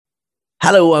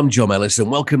Hello, I'm John Ellis,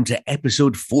 and welcome to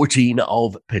episode 14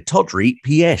 of Pittodrie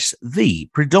PS, the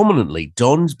predominantly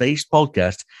Dons-based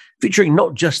podcast featuring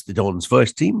not just the Dons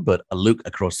first team, but a look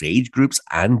across the age groups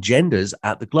and genders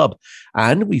at the club.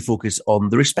 And we focus on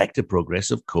the respective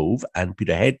progress of Cove and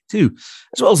Peterhead too,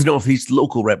 as well as the North East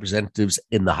local representatives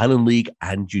in the Highland League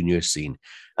and junior scene.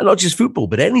 And not just football,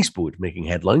 but any sport making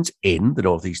headlines in the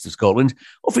North East of Scotland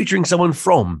or featuring someone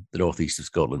from the North East of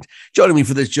Scotland. Joining me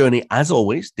for this journey, as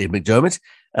always, Dave McDermott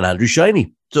and Andrew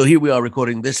Shiney. So here we are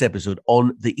recording this episode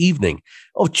on the evening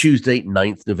of Tuesday,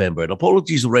 9th November. And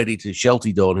apologies already to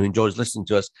Shelty Dawn, who enjoys listening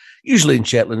to us, usually in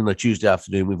Shetland on a Tuesday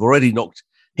afternoon. We've already knocked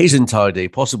his entire day,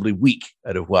 possibly week,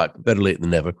 out of whack. Better late than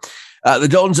never. The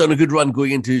Dons are on a good run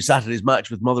going into Saturday's match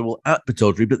with Motherwell at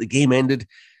Pittodrie, but the game ended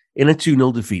in a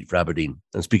 2-0 defeat for Aberdeen.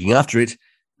 And speaking after it,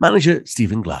 manager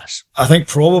Stephen Glass. I think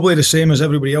probably the same as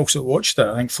everybody else that watched it.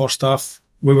 I think first half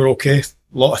we were okay, a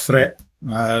lot of threat,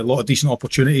 a lot of decent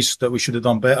opportunities that we should have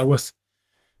done better with.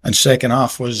 And second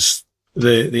half was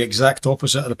the exact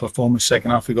opposite of the performance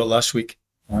second half we got last week.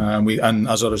 And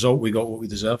as a result, we got what we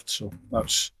deserved. So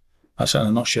that's it in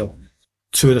a nutshell.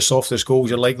 Two of the softest goals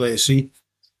you're likely to see.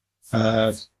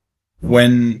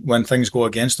 When things go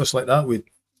against us like that,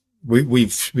 we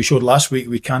showed last week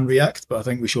we can react, but I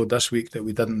think we showed this week that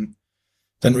we didn't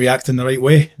react in the right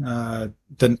way.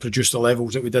 Didn't produce the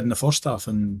levels that we did in the first half,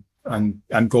 and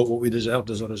got what we deserved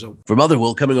as a result. For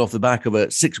Motherwell, coming off the back of a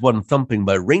 6-1 thumping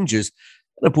by Rangers,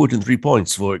 an important 3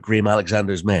 points for Graham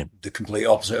Alexander's men. The complete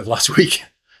opposite of last week.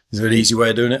 It's a very easy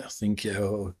way of doing it. I think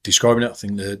describing it. I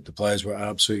think the players were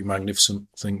absolutely magnificent.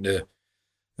 I think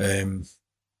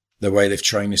the way they've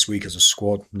trained this week as a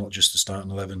squad, not just the starting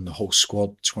 11, the whole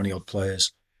squad, 20-odd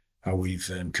players, how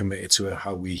we've committed to it,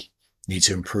 how we need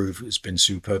to improve, it's been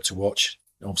superb to watch.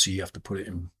 Obviously, you have to put it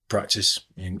in practice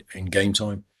in game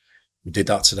time. We did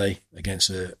that today against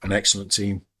an excellent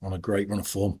team on a great run of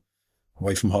form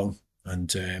away from home.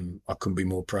 And I couldn't be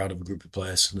more proud of a group of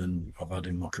players than I've had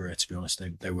in my career, to be honest.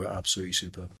 They were absolutely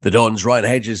superb. The Dons' Ryan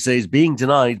Hedges says being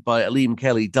denied by a Liam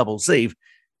Kelly double save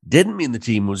didn't mean the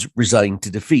team was resigned to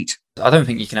defeat. I don't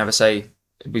think you can ever say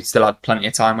we still had plenty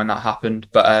of time when that happened.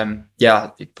 But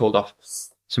it pulled off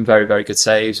some very, very good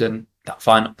saves, and that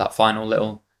final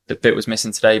little bit was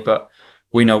missing today. But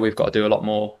we know we've got to do a lot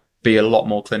more, be a lot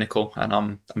more clinical, and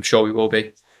I'm sure we will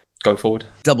be going forward.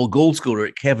 Double goal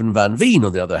scorer Kevin Van Veen,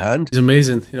 on the other hand, he's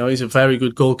amazing. He's a very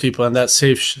good goalkeeper, and that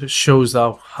save shows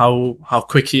how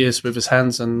quick he is with his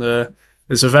hands, and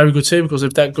it's a very good save, because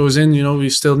if that goes in, we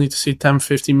still need to see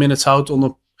 10-15 minutes out on a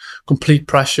complete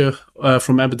pressure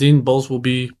from Aberdeen. Balls will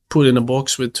be put in a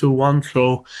box with 2-1.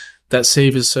 So that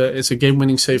save is a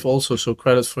game-winning save also. So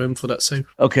credit for him for that save.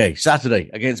 Okay, Saturday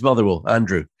against Motherwell.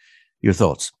 Andrew, your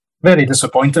thoughts? Very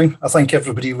disappointing. I think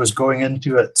everybody was going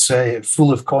into it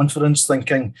full of confidence,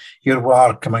 thinking here we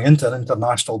are coming into an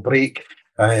international break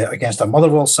against a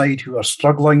Motherwell side who are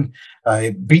struggling,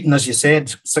 beaten, as you said,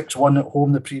 6-1 at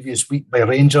home the previous week by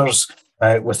Rangers,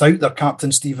 without their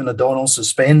captain Stephen O'Donnell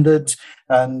suspended.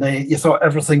 And you thought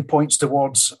everything points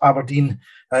towards Aberdeen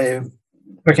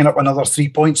picking up another 3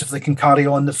 points if they can carry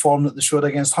on the form that they showed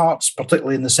against Hearts,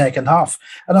 particularly in the second half.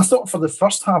 And I thought for the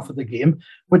first half of the game,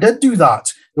 we did do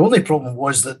that. The only problem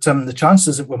was that the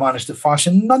chances that we managed to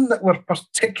fashion, none that were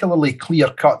particularly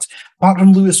clear-cut, apart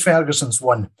from Lewis Ferguson's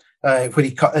one, where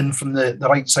he cut in from the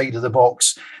right side of the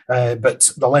box, but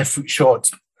the left foot shot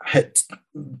hit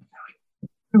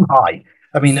too high.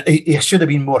 I mean, he should have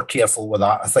been more careful with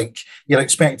that. I think you're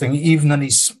expecting, even in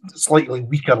his slightly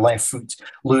weaker left foot,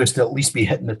 Lewis to at least be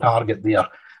hitting the target there.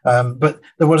 But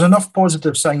there was enough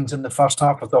positive signs in the first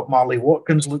half. I thought Marley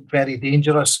Watkins looked very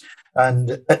dangerous,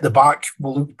 and at the back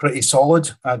will look pretty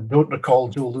solid. I don't recall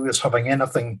Joe Lewis having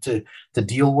anything to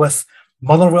deal with.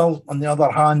 Motherwell, on the other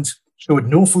hand, showed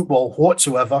no football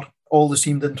whatsoever. All they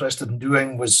seemed interested in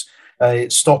doing was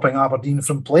stopping Aberdeen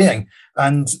from playing.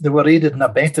 And they were aided and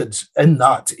abetted in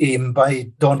that aim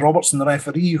by Don Robertson, the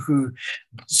referee, who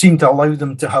seemed to allow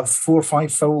them to have 4 or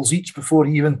 5 fouls each before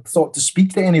he even thought to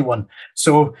speak to anyone.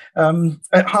 So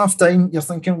at half-time, you're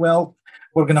thinking, well,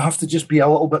 we're going to have to just be a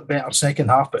little bit better second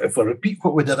half, but if we repeat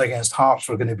what we did against Hearts,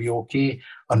 we're going to be okay.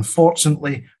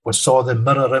 Unfortunately, we saw the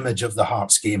mirror image of the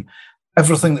Hearts game.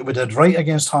 Everything that we did right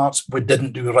against Hearts, we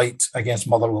didn't do right against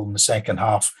Motherwell in the second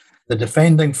half. The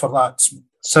defending for that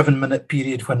 7-minute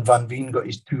period when Van Veen got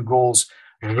his 2 goals,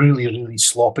 really, really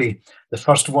sloppy. The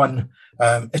first one,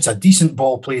 it's a decent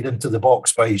ball played into the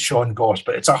box by Sean Goss,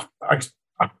 but it's a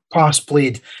pass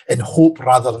played in hope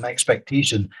rather than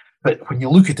expectation. But when you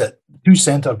look at it, 2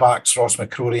 centre-backs, Ross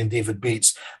McCrory and David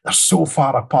Bates, they're so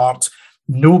far apart.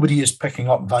 Nobody is picking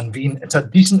up Van Veen. It's a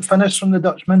decent finish from the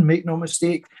Dutchman, make no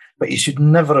mistake, but he should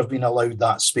never have been allowed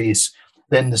that space.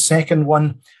 Then the second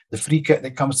one, the free kick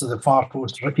that comes to the far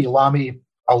post, Ricky Lamy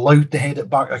allowed to head it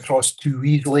back across too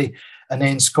easily, and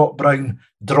then Scott Brown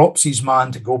drops his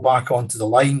man to go back onto the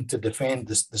line to defend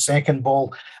the second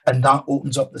ball, and that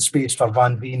opens up the space for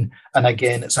Van Veen, and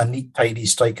again it's a neat, tidy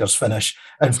striker's finish.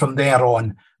 And from there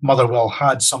on, Motherwell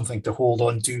had something to hold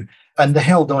on to, and they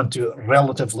held on to it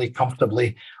relatively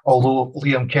comfortably, although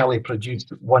Liam Kelly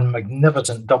produced one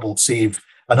magnificent double save,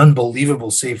 an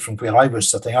unbelievable save from where I was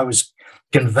sitting. I was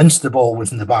convinced the ball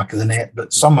was in the back of the net,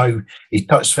 but somehow he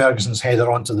touched Ferguson's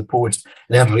header onto the post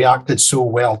and then reacted so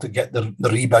well to get the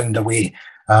rebound away.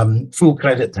 Full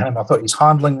credit to him. I thought his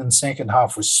handling in the second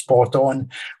half was spot on.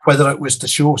 Whether it was to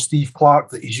show Steve Clarke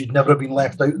that he should never have been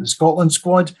left out of the Scotland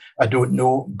squad, I don't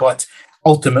know, but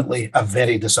ultimately a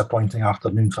very disappointing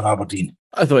afternoon for Aberdeen.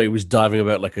 I thought he was diving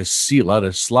about like a seal. I'd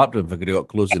have slapped him if I could have got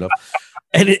close enough.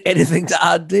 Anything to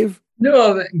add, Dave?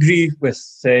 No, I agree with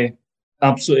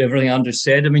absolutely everything Andrew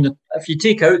said. I mean, if you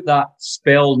take out that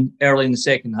spell early in the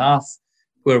second half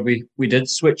where we did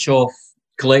switch off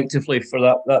collectively for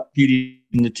that period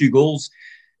in the 2 goals,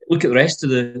 look at the rest of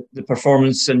the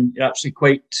performance and you're actually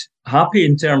quite happy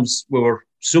in terms we were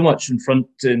so much in front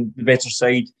and the better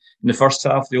side in the first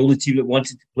half, the only team that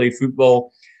wanted to play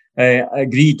football. I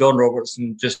agree, Don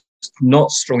Robertson just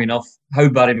not strong enough. How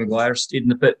Barry Maguire stayed in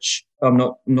the pitch, I'm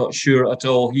not sure at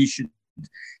all. He should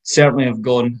certainly have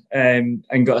gone and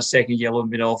got a second yellow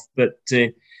and been off. But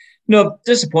no,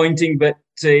 disappointing. But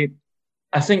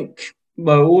I think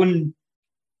in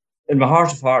my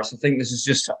heart of hearts, I think this is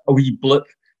just a wee blip,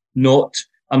 not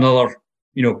another,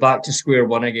 back to square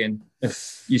one again,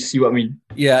 if you see what I mean.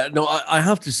 Yeah, no, I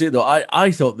have to say, though,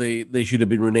 I thought they should have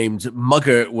been renamed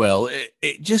Muggerwell.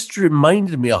 It just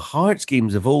reminded me of Hearts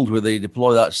games of old where they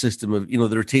deploy that system of, the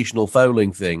rotational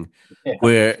fouling thing,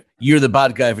 where you're the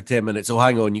bad guy for 10 minutes. Oh,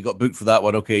 hang on, you got booked for that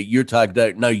one. Okay, you're tagged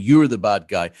out. Now you're the bad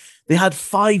guy. They had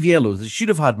 5 yellows. They should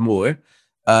have had more.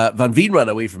 Van Veen ran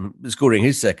away from scoring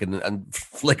his second and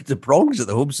flicked the prongs at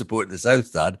the home support in the South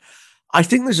Stand. I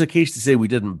think there's a case to say we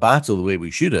didn't battle the way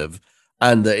we should have,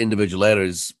 and the individual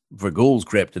errors for goals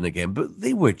crept in again, but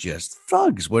they were just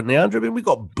thugs, weren't they, Andrew? I mean, we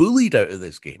got bullied out of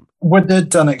this game. We did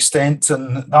to an extent,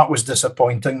 and that was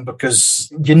disappointing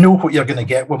because you know what you're going to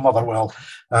get with Motherwell.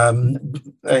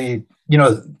 They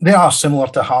are similar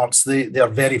to Hearts. They are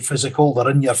very physical.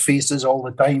 They're in your faces all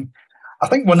the time. I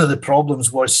think one of the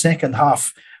problems was second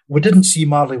half, we didn't see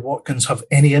Marley Watkins have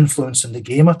any influence in the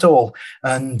game at all.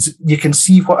 And you can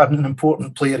see what an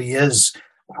important player he is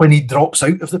when he drops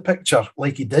out of the picture,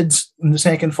 like he did in the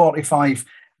second 45.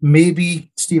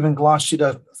 Maybe Stephen Glass should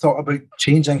have thought about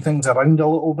changing things around a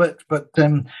little bit, but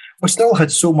we still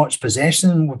had so much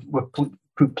possession. We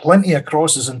put plenty of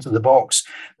crosses into the box,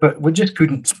 but we just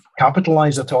couldn't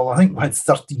capitalise at all. I think we had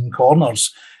 13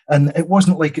 corners. And it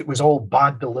wasn't like it was all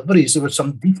bad deliveries. There were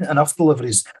some decent enough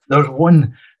deliveries. There was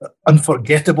one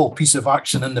unforgettable piece of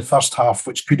action in the first half,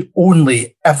 which could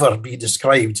only ever be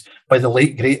described by the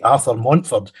late, great Arthur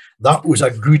Montford. That was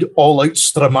a good all-out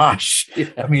stramash.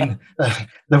 I mean,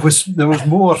 there was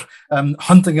more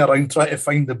hunting around trying to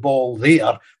find the ball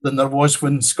there than there was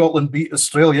when Scotland beat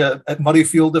Australia at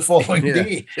Murrayfield the following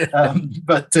day.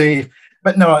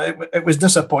 But no, it was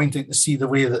disappointing to see the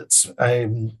way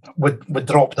that we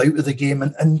dropped out of the game.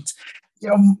 And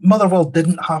Motherwell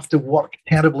didn't have to work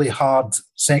terribly hard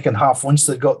second half once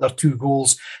they got their 2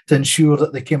 goals to ensure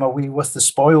that they came away with the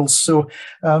spoils. So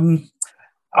I'm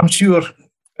sure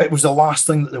it was the last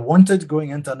thing that they wanted going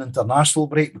into an international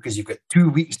break because you've got 2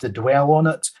 weeks to dwell on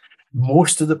it.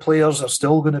 Most of the players are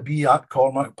still going to be at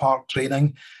Cormack Park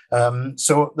training.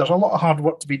 So there's a lot of hard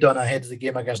work to be done ahead of the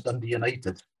game against Dundee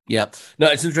United. Yeah. No,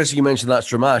 it's interesting you mentioned that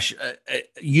stramash.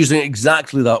 Using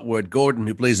exactly that word, Gordon,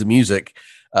 who plays the music,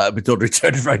 Pittodrie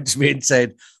turned around to me and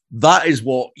said, that is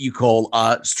what you call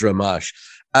a stramash.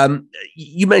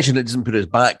 You mentioned it doesn't put us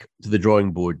back to the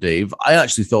drawing board, Dave. I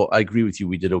actually thought, I agree with you,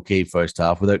 we did okay first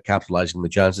half without capitalising on the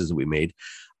chances that we made.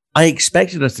 I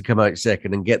expected us to come out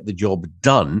second and get the job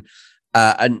done.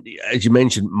 And as you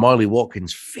mentioned, Marley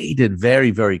Watkins faded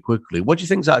very, very quickly. What do you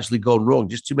think's actually gone wrong?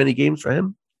 Just too many games for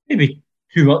him? Maybe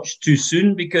too much too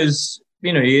soon because,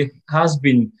 he has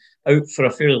been out for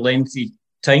a fairly lengthy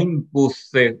time, both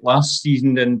the last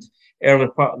season and earlier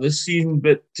part of this season.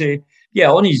 But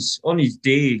on his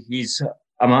day, he's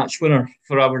a match winner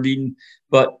for Aberdeen.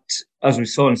 But as we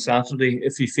saw on Saturday,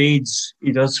 if he fades,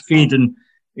 he does fade and,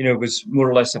 was more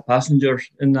or less a passenger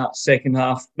in that second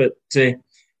half. But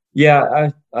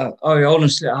I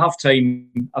honestly, at half time,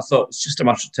 I thought it's just a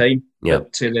matter of time. Yeah.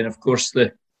 But then, of course,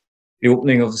 the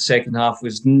opening of the second half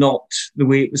was not the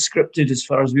way it was scripted as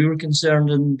far as we were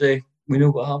concerned. And we know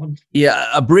what happened. Yeah,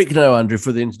 a break now, Andrew,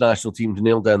 for the international team to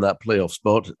nail down that playoff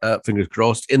spot. Fingers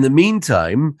crossed. In the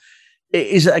meantime,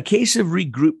 is it a case of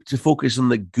regroup to focus on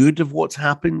the good of what's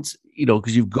happened? You know,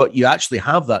 because you actually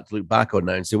have that to look back on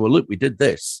now and say, well, look, we did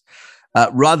this,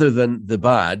 rather than the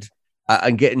bad,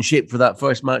 and get in shape for that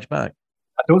first match back.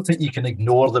 I don't think you can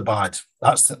ignore the bad.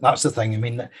 That's the thing. I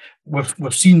mean,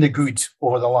 we've seen the good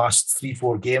over the last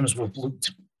 3-4 games. We've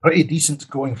looked pretty decent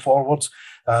going forward.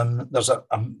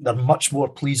 They're much more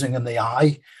pleasing in the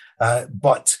eye.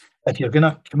 But if you're going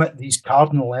to commit these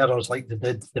cardinal errors like they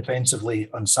did defensively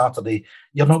on Saturday,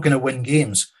 you're not going to win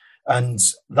games. And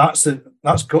that's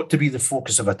got to be the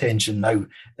focus of attention now,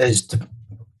 is to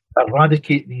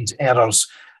eradicate these errors.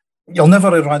 You'll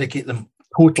never eradicate them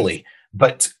totally,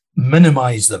 but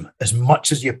minimize them as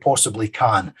much as you possibly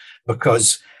can,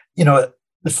 because, you know,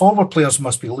 the forward players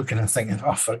must be looking and thinking,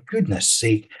 oh, for goodness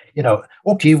sake, you know,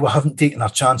 okay, we haven't taken our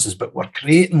chances, but we're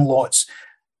creating lots.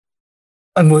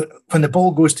 And when the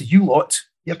ball goes to you lot,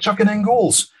 you're chucking in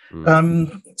goals.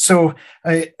 So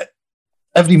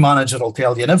every manager will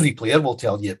tell you, and every player will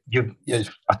tell you, you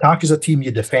attack as a team,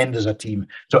 you defend as a team.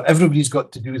 So everybody's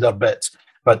got to do their bit.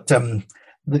 But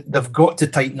they've got to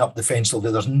tighten up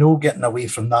defensively. There's no getting away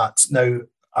from that. Now,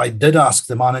 I did ask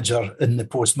the manager in the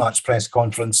post-match press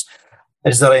conference,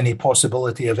 is there any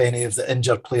possibility of any of the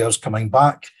injured players coming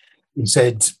back? He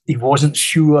said he wasn't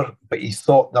sure, but he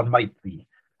thought there might be.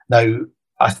 Now,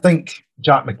 I think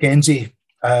Jack McKenzie,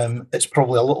 it's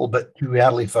probably a little bit too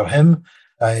early for him.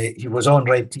 He was on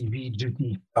Red TV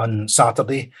duty on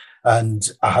Saturday, and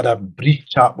I had a brief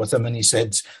chat with him, and he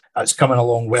said, it's coming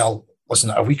along well.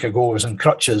 Listen, a week ago, I was in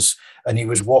crutches and he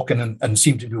was walking and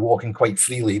seemed to be walking quite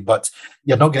freely, but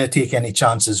you're not going to take any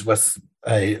chances with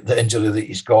the injury that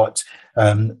he's got,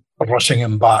 rushing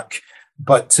him back.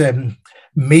 But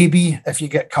maybe if you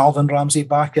get Calvin Ramsey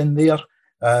back in there,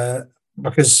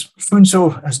 because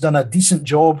Funso has done a decent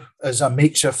job as a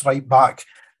makeshift right back,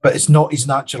 but it's not his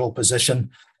natural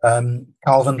position.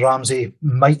 Calvin Ramsey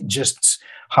might just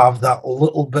have that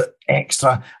little bit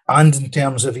extra, and in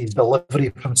terms of his delivery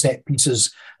from set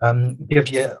pieces, give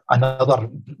you another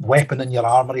weapon in your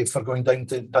armoury for going down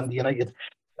to Dundee United.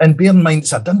 And bear in mind,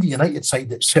 it's a Dundee United side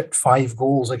that shipped 5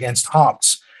 goals against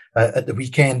Hearts at the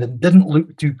weekend and didn't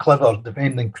look too clever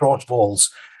defending cross balls.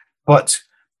 But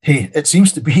hey, it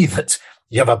seems to be that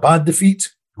you have a bad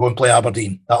defeat, go and play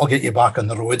Aberdeen. That'll get you back on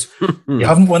the road. You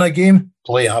haven't won a game,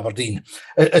 play Aberdeen.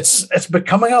 It's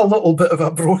becoming a little bit of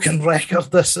a broken record,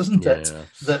 this, isn't it?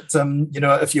 That, you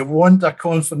know, if you want a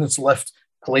confidence lift,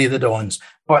 play the Dons.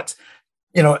 But,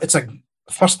 you know, it's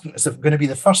going to be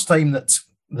the first time that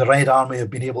the Red Army have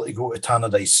been able to go to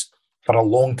Tannadice for a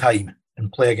long time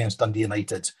and play against Dundee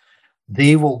United.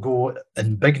 They will go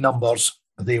in big numbers.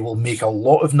 They will make a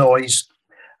lot of noise,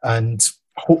 and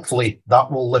hopefully that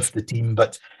will lift the team.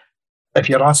 But if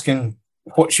you're asking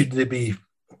what should they be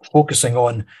focusing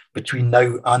on between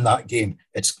now and that game,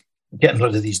 it's getting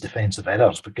rid of these defensive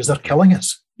errors, because they're killing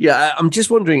us. Yeah, I'm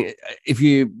just wondering, if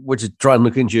you were to try and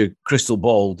look into your crystal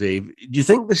ball, Dave, do you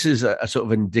think this is a sort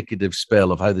of indicative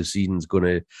spell of how the season's going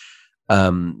to,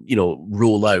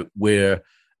 roll out, where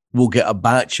we'll get a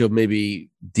batch of maybe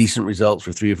decent results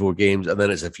for 3 or 4 games, and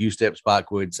then it's a few steps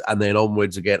backwards and then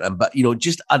onwards again, but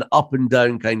just an up and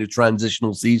down kind of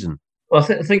transitional season? Well,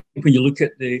 I think when you look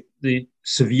at the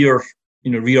severe,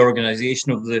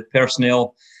 reorganisation of the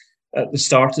personnel at the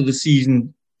start of the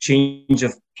season, change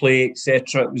of play,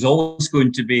 etc., it was always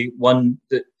going to be one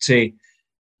that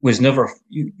was never,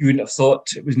 you wouldn't have thought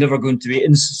it was never going to be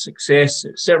instant success.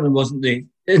 It certainly wasn't the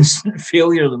instant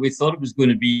failure that we thought it was going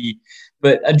to be.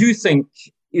 But I do think,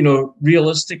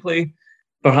 realistically,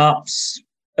 perhaps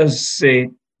as the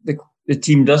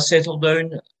team does settle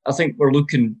down, I think we're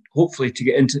looking hopefully to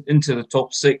get into the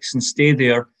top 6 and stay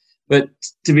there. But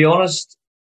to be honest,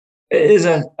 it is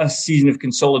a season of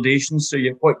consolidation. So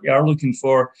what you are looking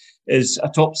for is a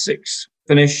top 6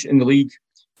 finish in the league.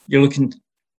 You're looking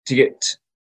to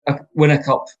win a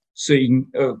cup, so you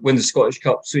can win the Scottish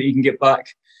Cup, so you can get back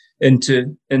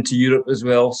into Europe as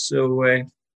well. So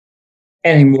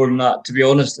anything more than that, to be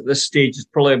honest, at this stage is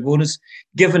probably a bonus.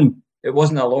 Given it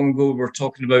wasn't that long ago, we were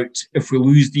talking about if we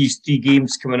lose these 3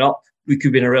 games coming up, we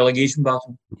could be in a relegation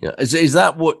battle. Yeah, is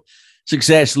that what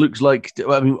success looks like?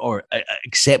 Or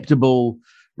acceptable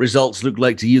results look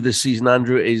like to you this season,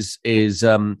 Andrew? Is first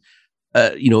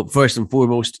and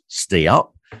foremost, stay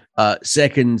up.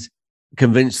 Second,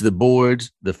 convince the board,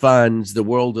 the fans, the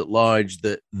world at large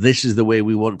that this is the way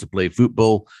we want to play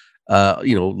football.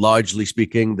 Largely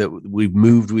speaking, that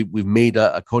we've made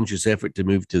a conscious effort to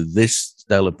move to this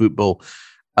style of football.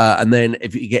 And then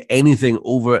if you get anything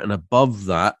over and above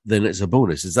that, then it's a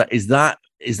bonus. Is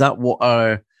that what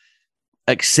our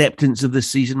acceptance of this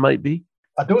season might be?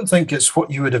 I don't think it's what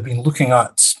you would have been looking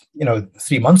at,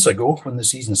 3 months ago when the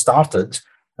season started.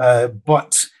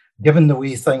 But given the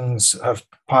way things have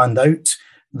panned out,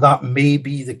 that may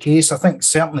be the case. I think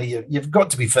certainly you've got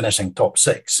to be finishing top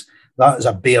 6. That is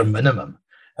a bare minimum.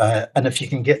 And if you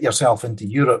can get yourself into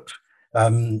Europe,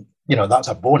 that's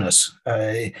a bonus.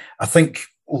 I think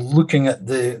looking at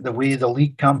the way the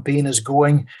league campaign is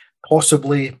going,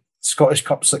 possibly Scottish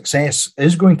Cup success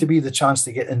is going to be the chance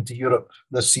to get into Europe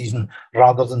this season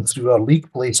rather than through our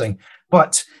league placing.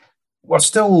 But we're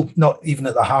still not even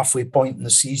at the halfway point in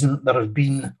the season. There have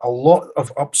been a lot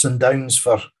of ups and downs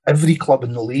for every club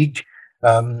in the league.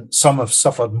 Some have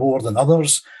suffered more than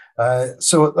others.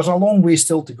 So there's a long way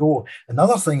still to go.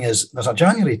 Another thing is there's a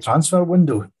January transfer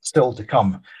window still to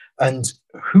come. And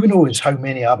who knows how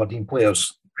many Aberdeen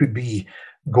players could be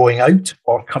going out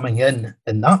or coming in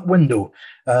that window.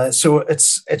 So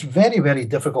it's very, very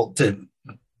difficult to...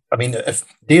 I mean, if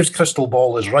Dave's crystal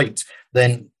ball is right,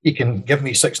 then he can give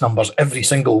me 6 numbers every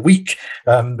single week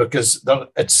because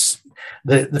it's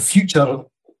the future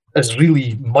is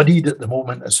really muddied at the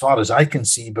moment as far as I can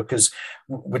see, because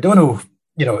we don't know,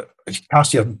 if you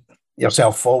cast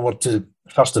yourself forward to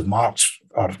 1st of March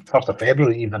or 1st of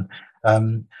February even,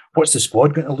 what's the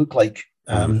squad going to look like?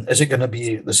 Is it going to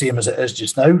be the same as it is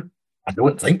just now? I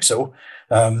don't think so.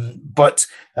 But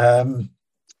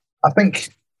I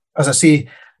think, as I say,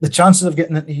 the chances of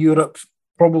getting into Europe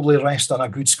probably rest on a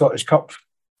good Scottish Cup,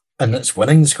 and it's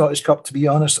winning the Scottish Cup, to be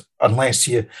honest, unless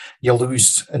you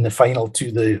lose in the final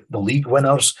to the league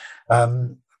winners.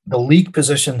 The league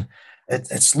position,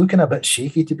 it's looking a bit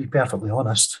shaky, to be perfectly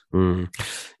honest.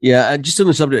 Yeah, and just on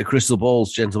the subject of crystal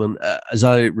balls, gentlemen, as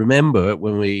I remember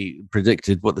when we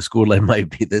predicted what the scoreline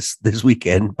might be this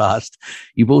weekend past,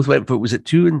 you both went for, was it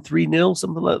 2 and 3-0,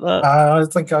 something like that? I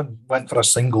think I went for a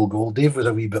single goal. Dave was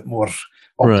a wee bit more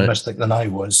optimistic than I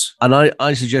was. And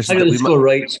I suggested that we score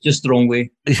right, just the wrong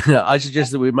way. Yeah, I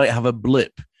suggested we might have a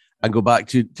blip and go back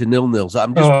to 0-0. So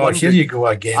I'm just here you go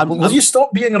again. Will you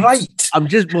stop being right? I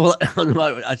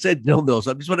said 0-0, so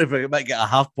I'm just wondering if I might get a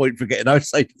half point for getting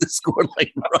outside of the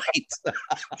scoreline right.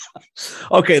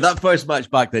 Okay, that first match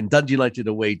back then, Dundee United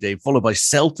away, Dave, followed by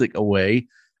Celtic away.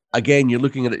 Again, you're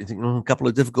looking at it and thinking, a couple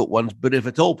of difficult ones, but if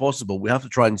at all possible, we have to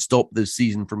try and stop this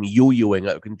season from yo-yoing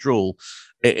out of control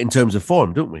in terms of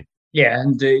form, don't we? Yeah,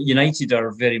 and United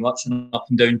are very much an up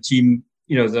and down team.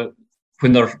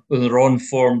 When they're on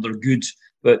form, they're good.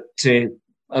 But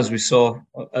as we saw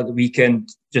at the weekend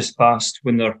just past,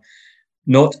 when they're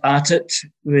not at it,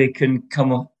 they can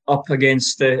come up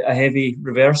against a heavy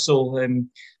reversal.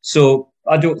 So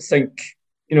I don't think,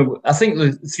 I think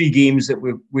the 3 games that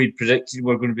we'd predicted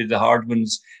were going to be the hard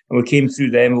ones, and we came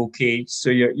through them okay. So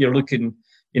you're looking,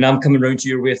 I'm coming round to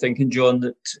your way of thinking, John,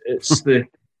 that it's the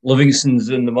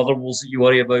Livingstons and the Motherwells that you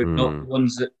worry about, not the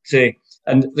ones that...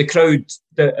 and the crowd,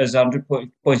 as Andrew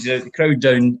pointed out, the crowd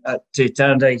down at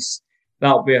Tannadice,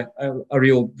 that'll be a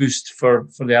real boost for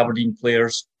the Aberdeen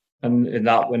players in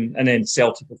that one. And then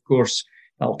Celtic, of course,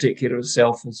 that'll take care of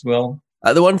itself as well.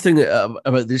 The one thing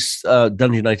about this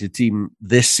Dundee United team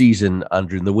this season,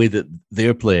 Andrew, and the way that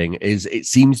they're playing is it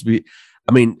seems to be...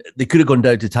 I mean, they could have gone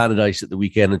down to Tannadice at the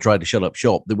weekend and tried to shut up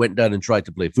shop. They went down and tried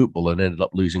to play football and ended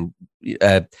up losing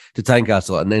to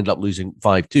Tynecastle and ended up losing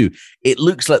 5-2. It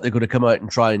looks like they're going to come out and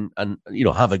try and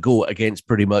have a go against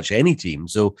pretty much any team.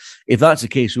 So if that's the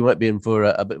case, we might be in for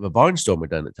a bit of a barnstormer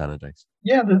down at Tannadice.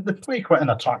 Yeah, they play quite an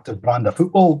attractive brand of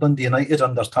football, Dundee United,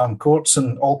 under Tam Courts,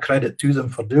 and all credit to them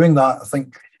for doing that. I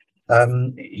think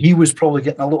he was probably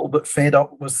getting a little bit fed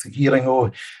up with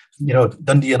hearing,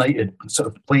 Dundee United sort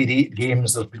of played 8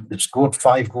 games. They've scored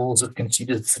 5 goals. They've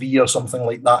conceded 3 or something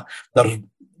like that. They're,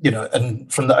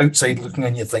 and from the outside looking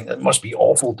in, you think it must be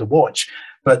awful to watch.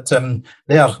 But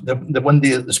the one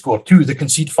day that they score 2, they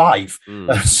concede 5.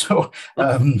 So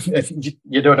if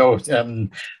you don't know.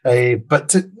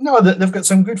 But no, they've got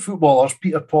some good footballers.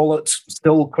 Peter Pollitt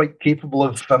still quite capable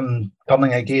of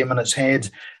turning a game on its head.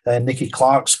 Nicky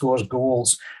Clark scores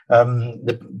goals.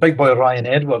 The big boy Ryan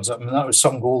Edwards, that was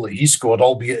some goal that he scored,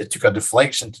 albeit it took a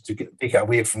deflection to take it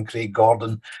away from Craig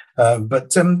Gordon.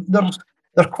 But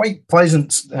they're quite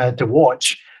pleasant to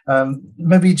watch.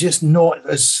 Maybe just not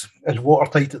as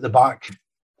watertight at the back.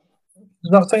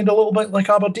 Does that sound a little bit like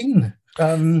Aberdeen?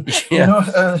 So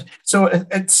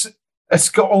it's it's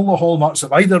got all the hallmarks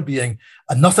of either being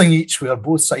a nothing each where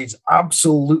both sides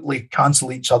absolutely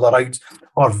cancel each other out,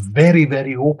 or very,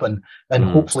 very open and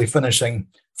hopefully finishing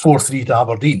 4-3 to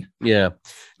Aberdeen. Yeah.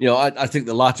 I think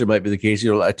the latter might be the case,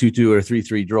 like a 2-2 or a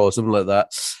 3-3 draw, something like that.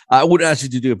 I wouldn't ask you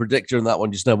to do a predictor on that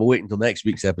one just now. We'll wait until next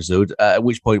week's episode, at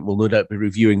which point we'll no doubt be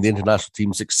reviewing the international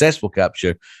team's successful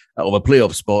capture of a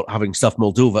playoff spot, having stuffed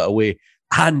Moldova away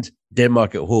and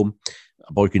Denmark at home.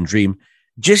 A boy can dream.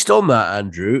 Just on that,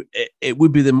 Andrew, it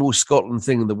would be the most Scotland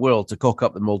thing in the world to cock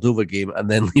up the Moldova game and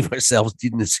then leave ourselves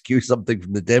needing to secure something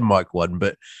from the Denmark one.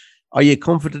 But are you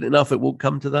confident enough it won't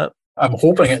come to that? I'm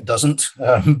hoping it doesn't.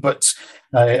 But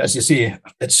as you say,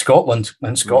 it's Scotland,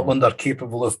 and Scotland are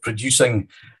capable of producing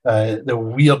the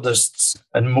weirdest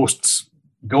and most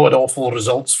god-awful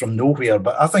results from nowhere.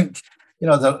 But I think,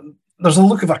 there's a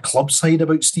look of a club side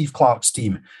about Steve Clarke's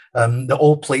team. They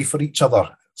all play for each other.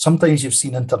 Sometimes you've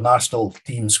seen international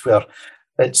teams where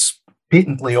it's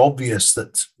patently obvious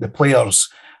that the players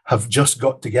have just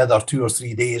got together 2 or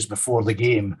 3 days before the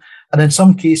game. And in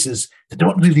some cases, they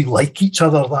don't really like each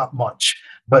other that much.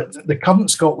 But the current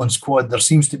Scotland squad, there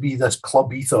seems to be this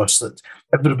club ethos that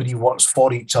everybody works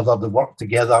for each other, they work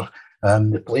together,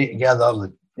 they play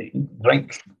together, they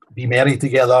drink, be merry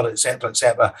together, etc.,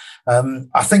 etc.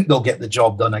 I think they'll get the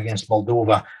job done against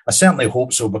Moldova. I certainly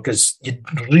hope so, because you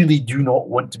really do not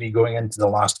want to be going into the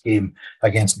last game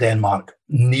against Denmark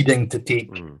needing to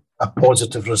take a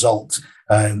positive result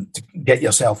to get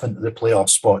yourself into the playoff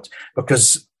spot.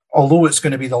 Because although it's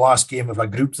going to be the last game of a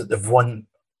group that they've won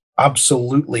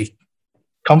absolutely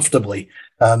comfortably,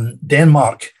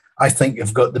 Denmark, I think,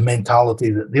 have got the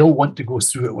mentality that they'll want to go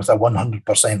through it with a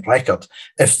 100% record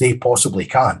if they possibly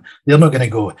can. They're not going to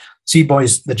go, see,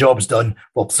 boys, the job's done,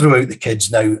 we'll throw out the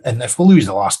kids now, and if we lose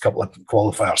the last couple of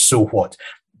qualifiers, so what?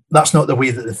 That's not the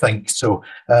way that they think. So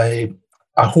I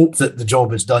hope that the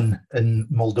job is done in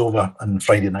Moldova on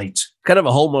Friday night. Kind of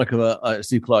a hallmark of a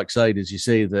Steve Clarke side, as you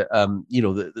say, that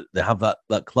they have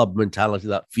that club mentality,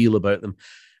 that feel about them.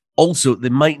 Also, they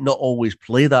might not always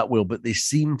play that well, but they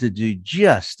seem to do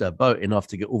just about enough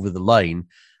to get over the line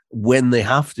when they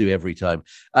have to every time.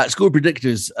 Score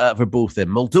predictors for both them.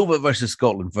 Moldova versus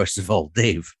Scotland, first of all.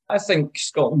 Dave? I think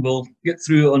Scotland will get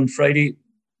through on Friday,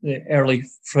 the early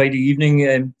Friday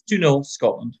evening. 2-0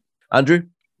 Scotland. Andrew?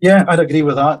 Yeah, I'd agree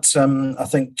with that. I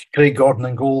think Craig Gordon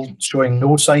in goal, showing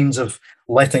no signs of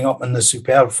letting up in the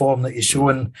superb form that he's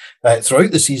shown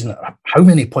throughout the season. How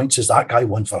many points has that guy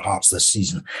won for Hearts this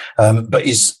season? But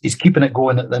he's keeping it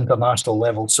going at the international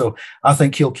level. So I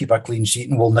think he'll keep a clean sheet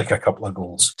and we'll nick a couple of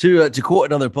goals. To quote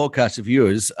another podcast of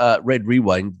yours, Red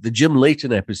Rewind, the Jim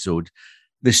Leighton episode,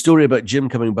 the story about Jim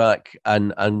coming back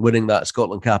and winning that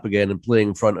Scotland cap again and playing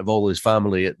in front of all his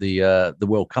family at the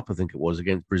World Cup, I think it was,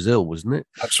 against Brazil, wasn't it?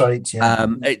 That's right, yeah.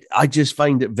 I just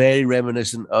find it very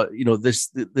reminiscent.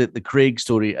 The Craig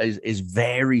story is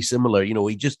very similar.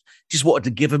 He just wanted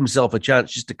to give himself a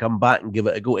chance just to come back and give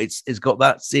it a go. It's got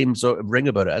that same sort of ring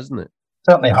about it, hasn't it?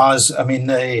 Certainly has. I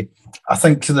mean, I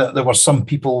think that there were some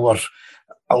people were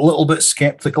a little bit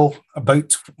sceptical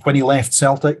about when he left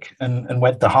Celtic and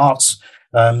went to Hearts.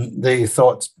 They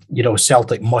thought,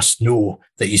 Celtic must know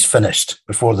that he's finished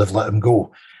before they've let him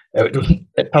go.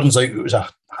 It turns out it was a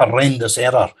horrendous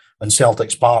error on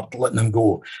Celtic's part, letting him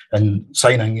go and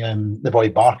signing the boy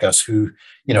Barkas, who,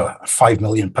 a £5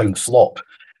 million flop.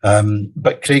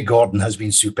 But Craig Gordon has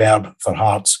been superb for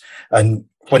Hearts. And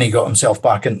when he got himself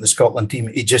back into the Scotland team,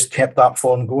 he just kept that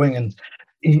form going. And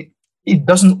he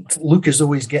doesn't look as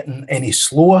though he's getting any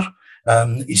slower.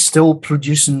 He's still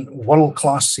producing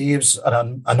world-class saves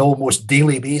on an almost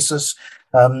daily basis.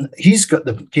 He's got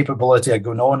the capability of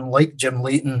going on, like Jim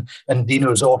Leighton and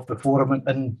Dino's off before him,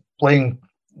 and playing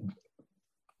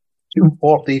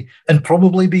 240 and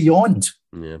probably beyond.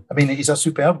 Yeah. I mean, he's a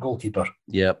superb goalkeeper.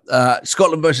 Yeah.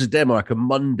 Scotland versus Denmark on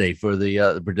Monday for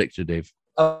the predictor, Dave.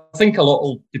 I think a lot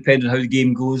will depend on how the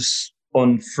game goes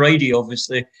on Friday,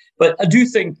 obviously. But I do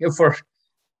think if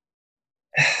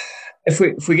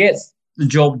we get the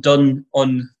job done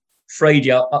on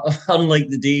Friday, unlike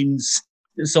the Danes,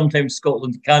 sometimes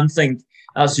Scotland can think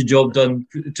that's the job done,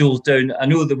 put the tools down. I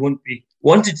know they won't be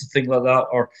wanted to think like that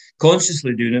or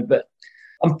consciously doing it, but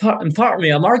part of me,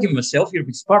 I'm arguing myself here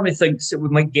because part of me thinks that we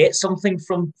might get something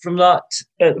from that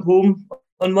at home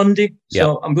on Monday.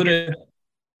 So I'm going to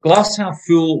glass half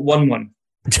full 1-1.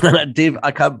 Dave, I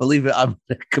can't believe it. I'm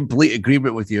in complete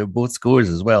agreement with you on both scores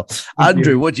as well.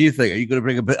 Andrew, what do you think? Are you going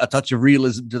to bring a touch of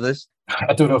realism to this?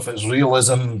 I don't know if it's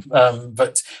realism,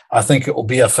 but I think it will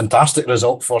be a fantastic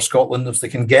result for Scotland if they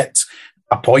can get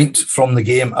a point from the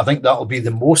game. I think that will be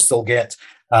the most they'll get.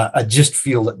 I just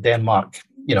feel that Denmark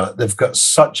they've got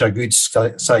such a good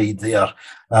side there.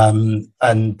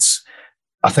 And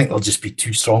I think they'll just be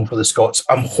too strong for the Scots.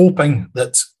 I'm hoping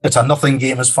that it's a nothing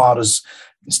game as far as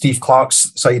Steve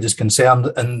Clarke's side is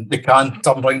concerned, and they can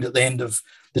turn around at the end of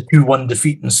the 2-1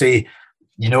 defeat and say,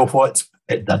 you know what,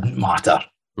 it didn't matter.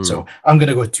 So I'm going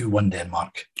to go 2-1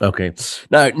 Denmark. Okay.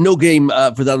 Now, no game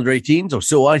for the under-18s, or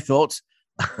so I thought.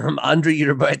 Andrew,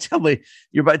 you're about to tell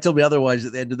me otherwise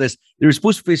at the end of this. They were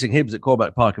supposed to be facing Hibs at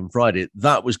Cormack Park on Friday.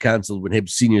 That was cancelled when Hibs'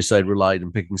 senior side relied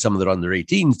on picking some of their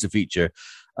under-18s to feature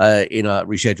in a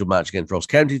rescheduled match against Ross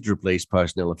County to replace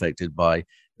personnel affected by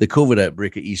the COVID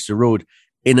outbreak at Easter Road.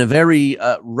 In a very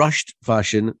rushed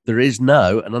fashion, there is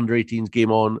now an under-18s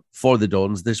game on for the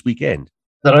Dons this weekend.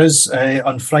 There is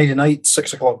on Friday night,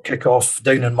 6 o'clock kickoff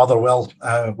down in Motherwell.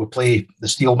 We play the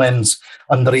Steelmen's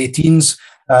under-18s,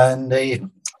 and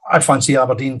I fancy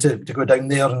Aberdeen to go down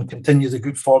there and continue the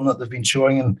good form that they've been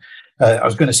showing. And I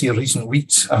was going to say recent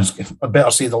weeks. I better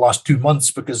say the last 2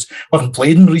 months, because I haven't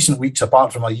played in recent weeks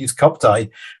apart from a Youth Cup tie.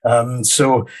 Barry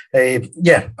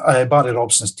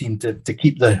Robson's team to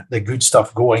keep the good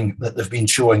stuff going that they've been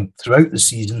showing throughout the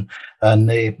season. And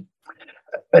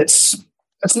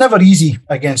it's never easy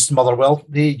against Motherwell.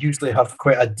 They usually have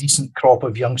quite a decent crop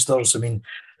of youngsters. I mean,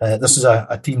 this is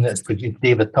a team that's produced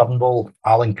David Turnbull,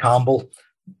 Alan Campbell.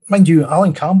 Mind you,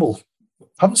 Alan Campbell,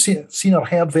 haven't seen or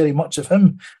heard very much of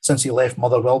him since he left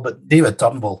Motherwell, but David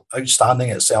Turnbull,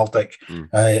 outstanding at Celtic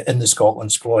in the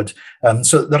Scotland squad.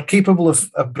 So they're capable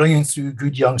of bringing through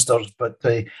good youngsters, but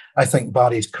I think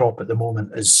Barry's crop at the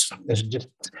moment is just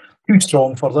too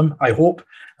strong for them, I hope.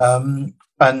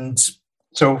 And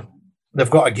so they've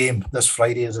got a game this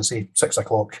Friday, as I say, 6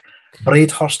 o'clock.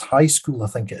 Braidhurst High School, I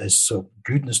think it is. So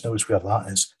goodness knows where that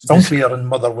is. Somewhere in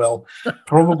Motherwell,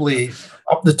 probably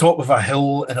up the top of a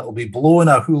hill, and it'll be blowing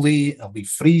a hoolie, it'll be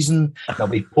freezing,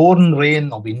 there'll be pouring rain,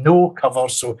 there'll be no cover.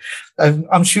 So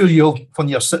I'm sure when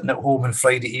you're sitting at home on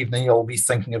Friday evening, you'll be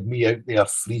thinking of me out there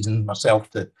freezing myself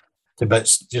to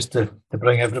bits just to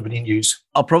bring everybody news.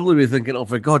 I'll probably be thinking, oh,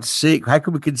 for God's sake, how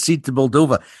can we concede to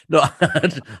Moldova? No,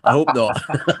 I hope not.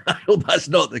 I hope that's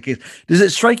not the case. Does it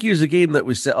strike you as a game that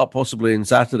was set up possibly on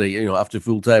Saturday, after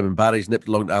full time, and Barry's nipped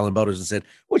along to Alan Burrows and said,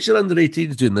 what's your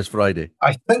under-18s doing this Friday?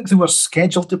 I think they were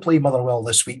scheduled to play Motherwell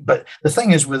this week, but the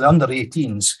thing is with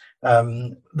under-18s,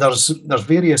 there's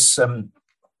various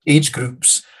age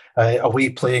groups away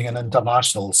playing in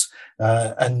internationals,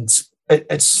 and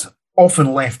it's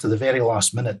often left to the very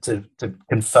last minute to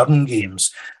confirm games.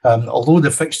 Although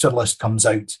the fixture list comes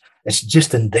out, it's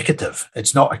just indicative.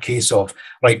 It's not a case of,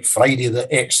 right, Friday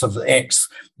the X of the X,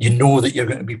 you know that you're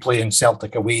going to be playing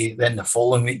Celtic away, then the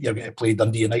following week you're going to play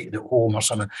Dundee United at home or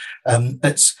something.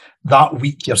 It's that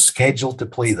week you're scheduled to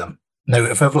play them. Now,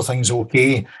 if everything's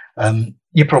okay,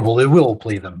 you probably will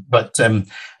play them. But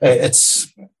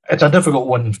it's a difficult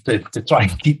one to try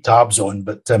and keep tabs on.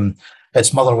 But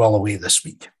it's Motherwell away this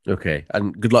week. Okay,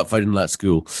 and good luck finding that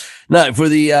school. Now, for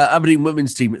the Aberdeen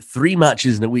women's team, 3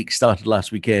 matches in a week started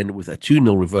last weekend with a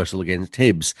 2-0 reversal against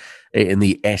Hibs in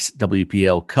the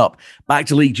SWPL Cup. Back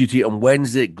to league duty on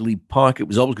Wednesday at Glebe Park. It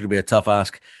was always going to be a tough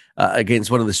ask against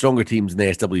one of the stronger teams in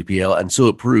the SWPL, and so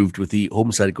it proved, with the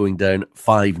home side going down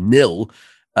 5-0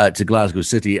 to Glasgow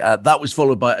City. That was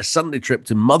followed by a Sunday trip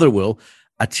to Motherwell,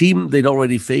 a team they'd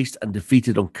already faced and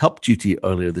defeated on cup duty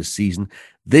earlier this season.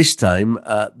 This time,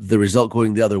 the result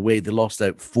going the other way, they lost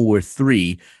out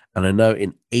 4-3 and are now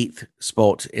in 8th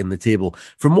spot in the table.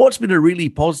 From what's been a really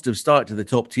positive start to the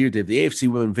top tier, Dave, the AFC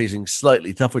women facing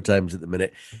slightly tougher times at the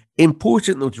minute.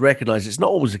 Important, though, to recognise it's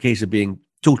not always a case of being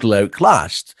totally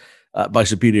outclassed by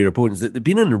superior opponents. They've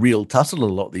been in a real tussle in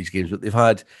a lot of these games, but they've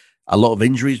had a lot of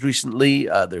injuries recently.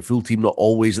 Their full team not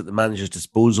always at the manager's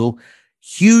disposal.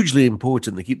 Hugely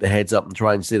important they keep their heads up and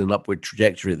try and stay on an upward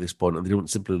trajectory at this point, and they don't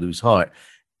simply lose heart.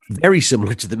 Very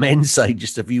similar to the men's side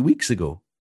just a few weeks ago.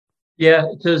 Yeah,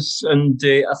 it is, and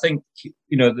I think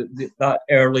that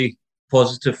early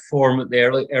positive form at the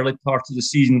early part of the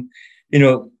season,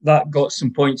 that got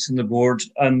some points on the board,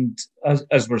 and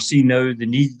as we're seeing now, they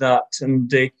need that.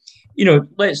 And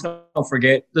let's not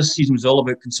forget, this season was all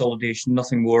about consolidation,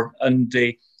 nothing more. And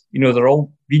they're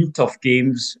all been tough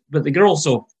games, but they can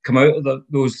also come out of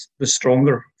the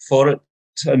stronger for it.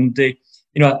 And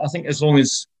I think as long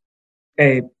as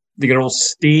the girls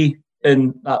stay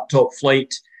in that top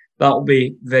flight, that will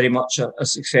be very much a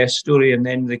success story, and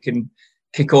then they can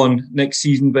kick on next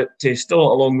season. But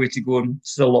still a long way to go, and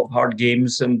still a lot of hard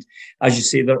games. And as you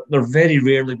say, they're very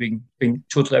rarely being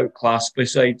totally outclassed by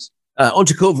sides. On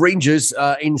to Cove Rangers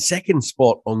in second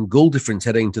spot on goal difference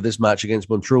heading to this match against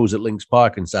Montrose at Links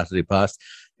Park on Saturday past,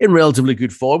 in relatively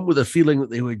good form, with a feeling that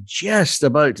they were just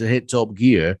about to hit top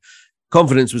gear.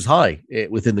 Confidence was high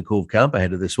within the Cove camp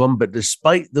ahead of this one, but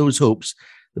despite those hopes,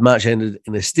 the match ended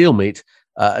in a stalemate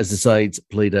as the sides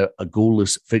played out a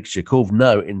goalless fixture. Cove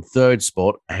now in third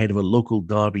spot ahead of a local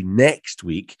derby next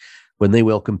week when they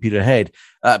welcome Peterhead.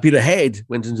 Peterhead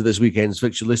went into this weekend's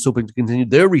fixture list hoping to continue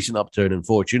their recent upturn in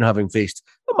fortune, having faced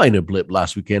a minor blip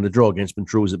last weekend, a draw against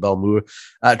Montrose at Balmoor.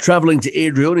 Travelling to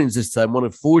Adrionians this time, one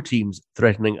of 4 teams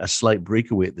threatening a slight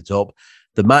breakaway at the top.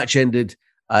 The match ended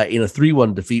in a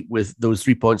 3-1 defeat, with those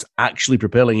 3 points actually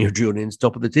propelling Adrionians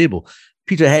top of the table.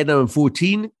 Peterhead now in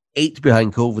 14, 8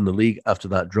 behind Cove in the league after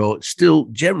that draw. Still,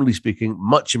 generally speaking,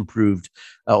 much improved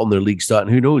on their league start.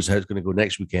 And who knows how it's going to go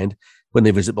next weekend when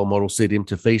they visit Balmoral Stadium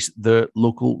to face their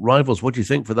local rivals. What do you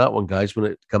think for that one, guys, when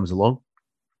it comes along?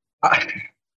 I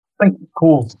think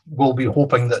Cove will be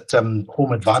hoping that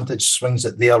home advantage swings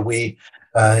it their way.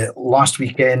 Last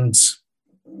weekend,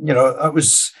 it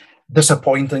was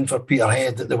disappointing for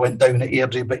Peterhead that they went down at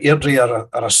Airdrie, but Airdrie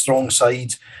are a strong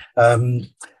side.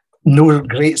 No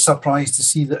great surprise to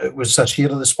see that it was a share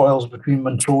of the spoils between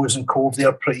Montrose and Cove.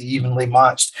 They're pretty evenly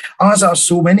matched, as are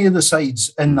so many of the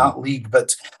sides in that league.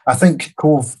 But I think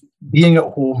Cove, being at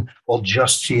home, will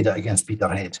just shade it against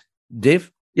Peterhead.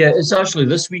 Dave? Yeah, it's actually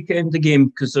this weekend, the game,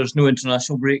 because there's no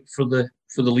international break for the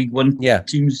League One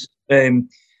teams.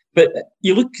 But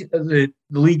you look at the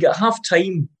league at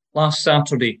half-time last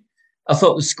Saturday, I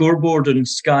thought the scoreboard on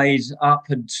Sky's app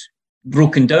had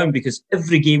broken down because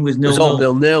every game was 0-0. It was all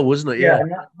 0-0, wasn't it? Yeah.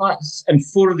 And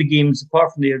 4 of the games,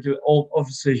 apart from the all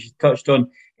obviously as you touched on,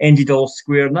 ended all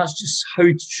square, and that's just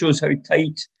shows how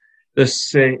tight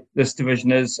this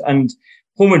division is. And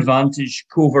home advantage,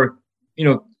 Cove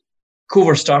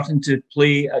are starting to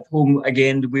play at home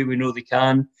again the way we know they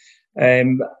can.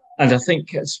 And I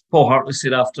think, as Paul Hartley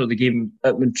said after the game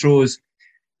at Montrose,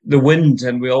 the wind,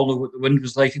 and we all know what the wind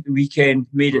was like at the weekend,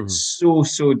 made it so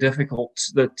difficult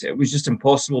that it was just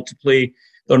impossible to play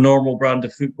their normal brand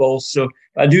of football. So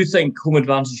I do think home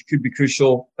advantage could be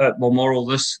crucial at Balmoral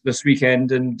this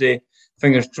weekend, and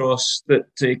fingers crossed that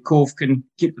Cove can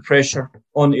keep the pressure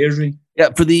on Airdrie. Yeah,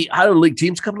 for the Highland League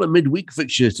teams, a couple of midweek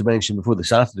fixtures to mention before the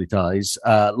Saturday ties.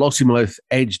 Lossiemouth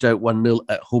edged out 1-0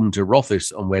 at home to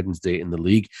Rothes on Wednesday in the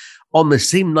league. On the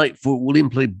same night, Fort William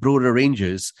played Brora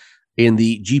Rangers in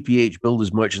the GPH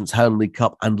Builders Merchants Highland League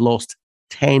Cup and lost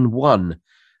 10-1.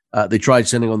 They tried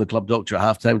sending on the club doctor at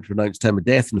halftime to pronounce time of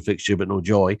death in the fixture, but no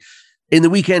joy. In the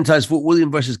weekend ties, Fort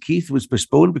William versus Keith was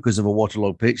postponed because of a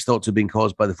waterlogged pitch, thought to have been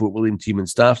caused by the Fort William team and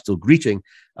staff still greeting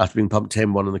after being pumped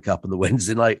 10-1 in the cup on the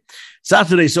Wednesday night.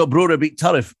 Saturday saw Brora beat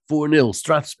Turriff 4-0.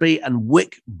 Strathspey and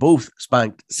Wick both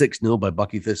spanked 6-0 by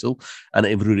Bucky Thistle and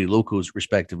Inverurie Locos,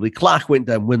 respectively. Clach went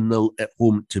down 1-0 at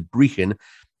home to Brechin.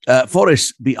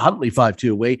 Forest beat Huntly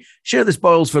 5-2 away. Share the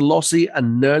spoils for Lossie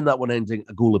and Nairn, that one ending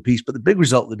a goal apiece. But the big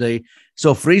result of the day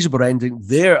saw Fraserburgh ending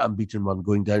their unbeaten run,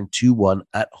 going down 2-1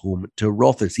 at home to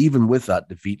Rothes. Even with that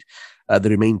defeat, they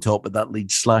remain top, but that lead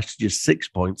slashed to just 6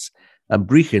 points. And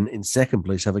Brechin in second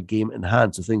place have a game in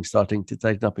hand, so things starting to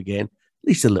tighten up again, at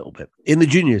least a little bit. In the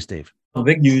juniors, Dave. The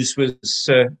big news was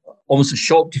almost a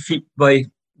shock defeat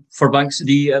for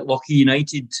Bankside at Lochee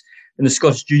United in the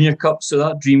Scottish Junior Cup, so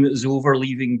that dream is over,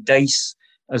 leaving Dice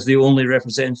as the only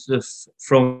representative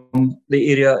from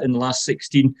the area in the last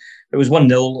 16. It was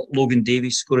 1-0, Logan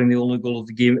Davies scoring the only goal of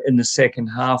the game in the second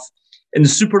half. In the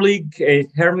Super League,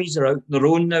 Hermes are out on their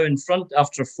own now in front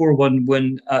after a 4-1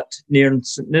 win at Nairn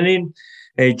St Ninian.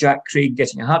 Jack Craig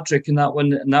getting a hat-trick in that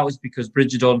one, and that was because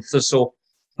Brigidon Thistle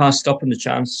passed up on the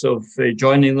chance of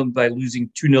joining them by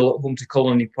losing 2-0 at home to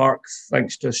Colony Park,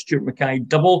 thanks to a Stuart Mackay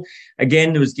double.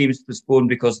 Again, there was games postponed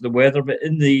because of the weather, but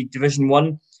in the Division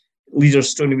 1,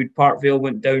 leaders Stonywood Parkvale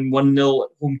went down 1-0 at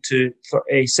home to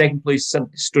second place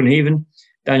Stonehaven.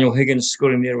 Daniel Higgins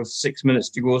scoring there with 6 minutes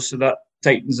to go, so that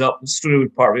tightens up.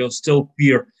 Stonywood Parkvale still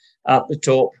clear at the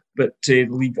top, but the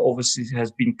league obviously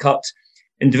has been cut.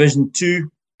 In Division 2,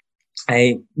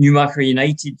 Newmarket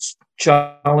United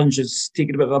Challenge has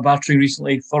taken a bit of a battering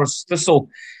recently. Forest Thistle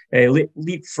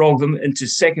leapfrog them into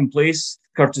second place,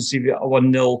 courtesy of a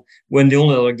 1-0 win. The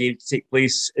only other game to take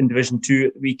place in Division 2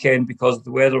 at the weekend because of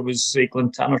the weather was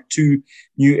Glentanner 2,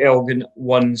 New Elgin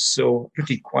 1. So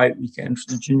pretty quiet weekend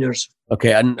for the juniors.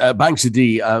 Okay, and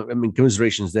Bankside,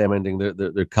 commiserations them ending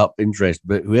their cup interest,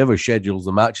 but whoever schedules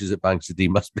the matches at Bankside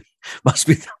must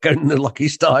be counting the lucky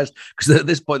stars, because at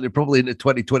this point they're probably into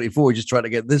 2024 just trying to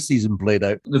get this season played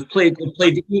out. They've played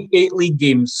 8 league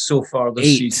games so far this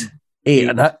season. Eight.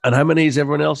 And how many is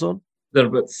everyone else on? They're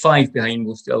about 5 behind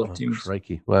most of the other teams.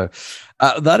 Crikey. Wow.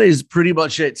 That is pretty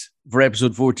much it for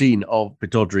episode 14 of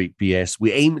Pittodrie PS.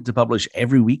 We aim to publish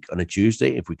every week on a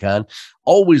Tuesday if we can,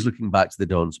 always looking back to the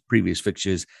Dons' previous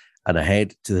fixtures and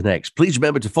ahead to the next. Please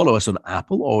remember to follow us on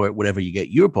Apple or wherever you get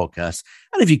your podcasts.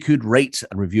 And if you could rate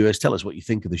and review us, tell us what you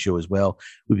think of the show as well.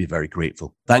 We'd be very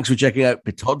grateful. Thanks for checking out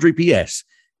Pittodrie PS.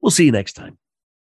 We'll see you next time.